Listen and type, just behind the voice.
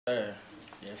Sir.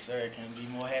 Yes, sir. Can't be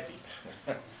more happy.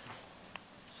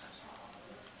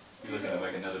 You looking to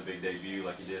make another big debut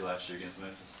like you did last year against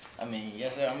Memphis? I mean,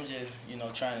 yes, sir. I'm just,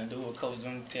 trying to do what Coach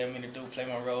them tell me to do, play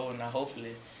my role, and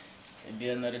hopefully it'll be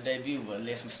another debut, but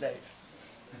less mistake.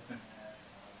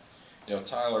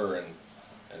 Tyler and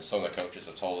some of the coaches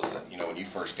have told us that, when you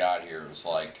first got here, it was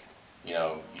like, you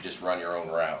just run your own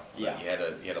route. Yeah. You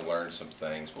had to learn some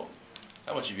things. Well,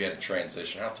 how much have you had to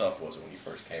transition? How tough was it when you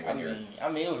first came in here?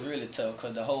 I mean, it was really tough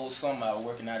because the whole summer I was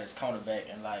working out as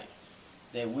cornerback, and like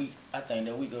that week, I think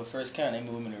that week of the first count, they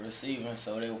moved me to receiving,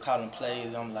 so they were calling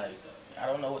plays. I'm like, I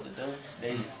don't know what to do.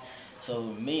 So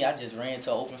me, I just ran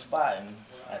to an open spot, and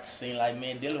I seen like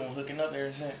me and Dylan were hooking up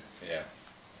ever since. Yeah.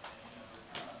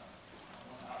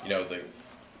 The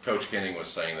Coach Kenning was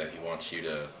saying that he wants you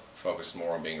to focus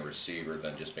more on being a receiver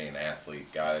than just being an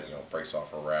athlete guy that breaks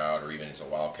off a route, or even as a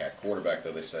wildcat quarterback.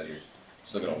 Though they said you're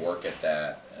still going to work at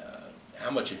that. How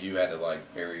much have you had to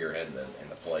bury your head in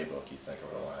the playbook? You think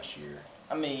over the last year?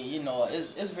 I mean,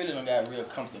 it's really done got real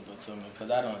comfortable to me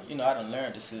because I done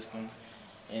learned the system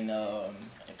and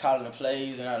calling the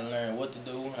plays, and I done learned what to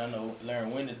do, and I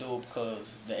learned when to do it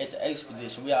because at the H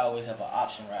position we always have an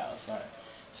option route, son.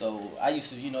 So I used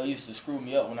to screw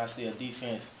me up when I see a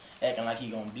defense acting like he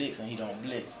gonna blitz and he don't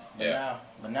blitz.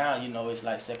 But now it's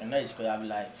like second nature because I be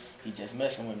like, he just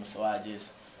messing with me, so I just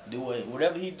do it.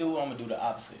 Whatever he do, I'm gonna do the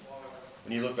opposite.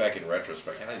 When you look back in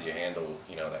retrospect, how did you handle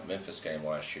that Memphis game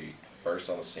last year? You burst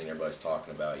on the scene, everybody's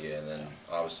talking about you, and then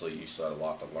obviously you still had a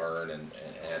lot to learn and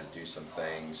had to do some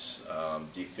things.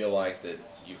 Do you feel like that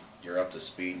you're up to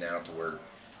speed now to where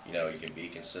you can be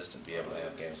consistent, be able to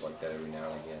have games like that every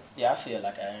now and again? Yeah, I feel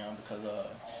like I am because,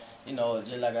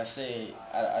 just like I said,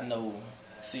 I know,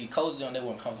 see, Coach them, they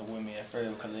weren't comfortable with me at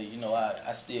first because,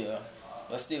 I still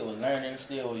was learning,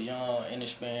 still was young,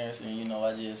 inexperienced, and,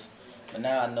 but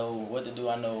now I know what to do,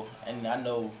 and I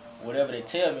know whatever they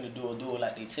tell me to do, I'll do it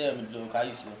like they tell me to do. Cause I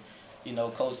used to,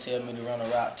 Coach tell me to run a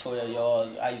route 12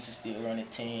 yards, I used to still run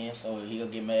it 10, so he'll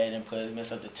get mad and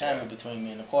mess up the timing between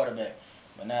me and the quarterback.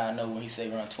 But now I know when he say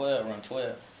run 12, run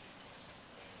 12.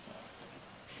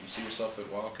 You see yourself at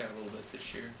Wildcat a little bit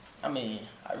this year? I mean,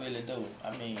 I really do.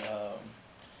 I mean,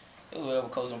 whoever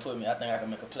coach them put me, I think I can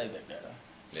make a play back there, though.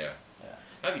 Yeah.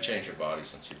 How have you changed your body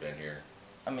since you've been here?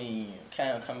 I mean,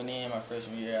 kind of coming in my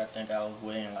freshman year, I think I was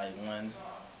weighing like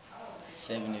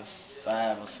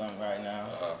 175 or something right now.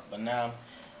 But now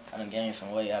I done gained some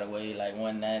weight. I weighed like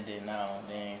 190 now.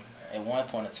 Then at one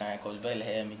point in time, Coach Bailey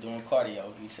had me doing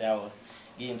cardio. He said I was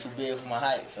getting too big for my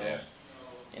height, so I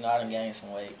done gained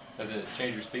some weight. Has it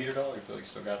changed your speed at all? Or you feel like you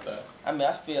still got that? I mean,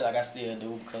 I feel like I still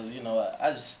do because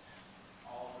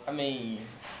I mean,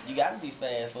 you got to be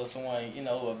fast for someone,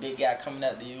 a big guy coming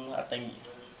after you. I think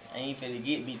he ain't finna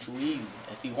get me too easy.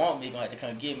 If he want me, he gonna have to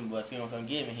come get me, but if he don't come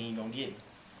get me, he ain't gonna get me.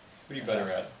 What are you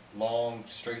better at? Long,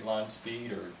 straight line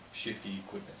speed or shifty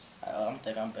quickness? I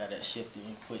think I'm better at shifty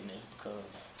and quickness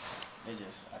because I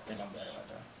think I'm better at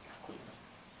that quickness.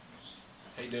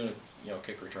 How you doing,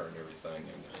 kick return and everything,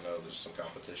 and I know there's some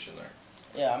competition there.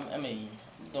 Yeah, I mean,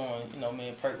 doing, me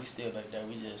and Perk, we still back there.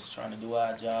 We just trying to do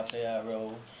our job, play our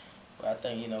role. But I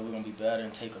think, we're going to be better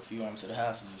and take a few of them to the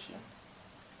house this year.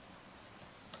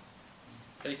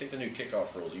 How do you think the new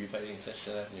kickoff rules, you paid any attention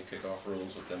to that, new kickoff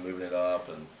rules with them moving it up?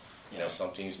 And,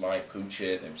 some teams might pooch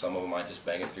it, and some of them might just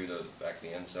bang it through the back of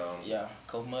the end zone. Yeah,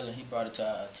 Coach Mullen, he brought it to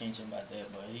our attention about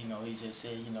that. But, he just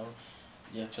said,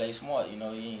 just play smart. You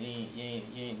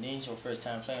ain't your first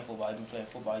time playing football. You've been playing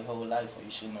football your whole life, so you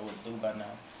should know what to do by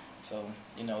now. So,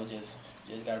 just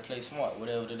got to play smart.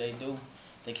 Whatever they do,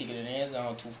 they kick it in the end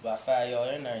zone about 5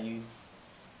 yards in there. And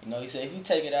he said if you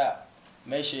take it out,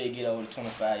 make sure you get over the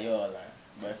 25-yard line.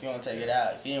 But if you don't take it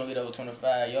out, if you don't get over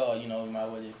 25 yards, you might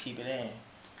as well just keep it in.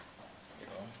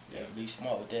 Be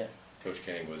smart with that. Coach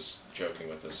Kenning was joking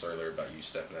with us earlier about you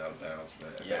stepping out of bounds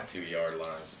at that 2-yard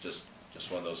line. Just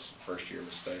one of those first-year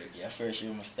mistakes. Yeah,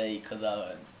 first-year mistake. Cause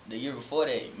the year before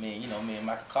that, me and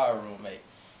Michael Carr roommate,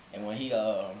 and when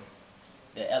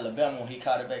the Alabama, when he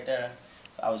caught it back there,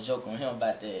 so I was joking with him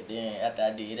about that. Then after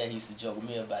I did that, he used to joke with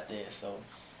me about that. So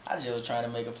I just was trying to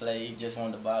make a play, just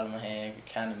wanted the ball in my hand,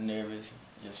 kind of nervous,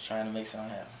 just trying to make something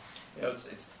happen.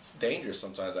 It's dangerous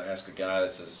sometimes. I ask a guy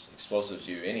that's as explosive as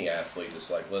you, any athlete,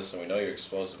 just like, listen, we know you're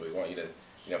explosive, but we want you to,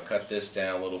 cut this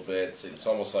down a little bit. It's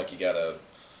almost like you gotta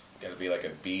be like a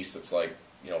beast that's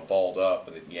balled up,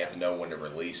 but you have to know when to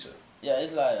release it. Yeah,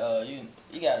 it's like you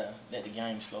gotta let the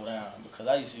game slow down because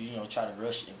I used to try to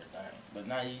rush everything, but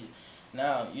now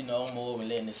I'm more than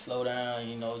letting it slow down.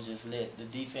 Just let the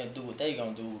defense do what they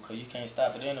gonna do because you can't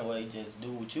stop it anyway. Just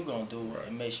do what you gonna do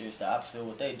and make sure it's the opposite of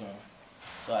what they doing.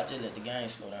 So I just let the game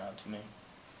slow down to me.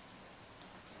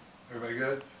 Everybody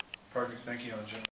good? Perfect, thank you, Jim.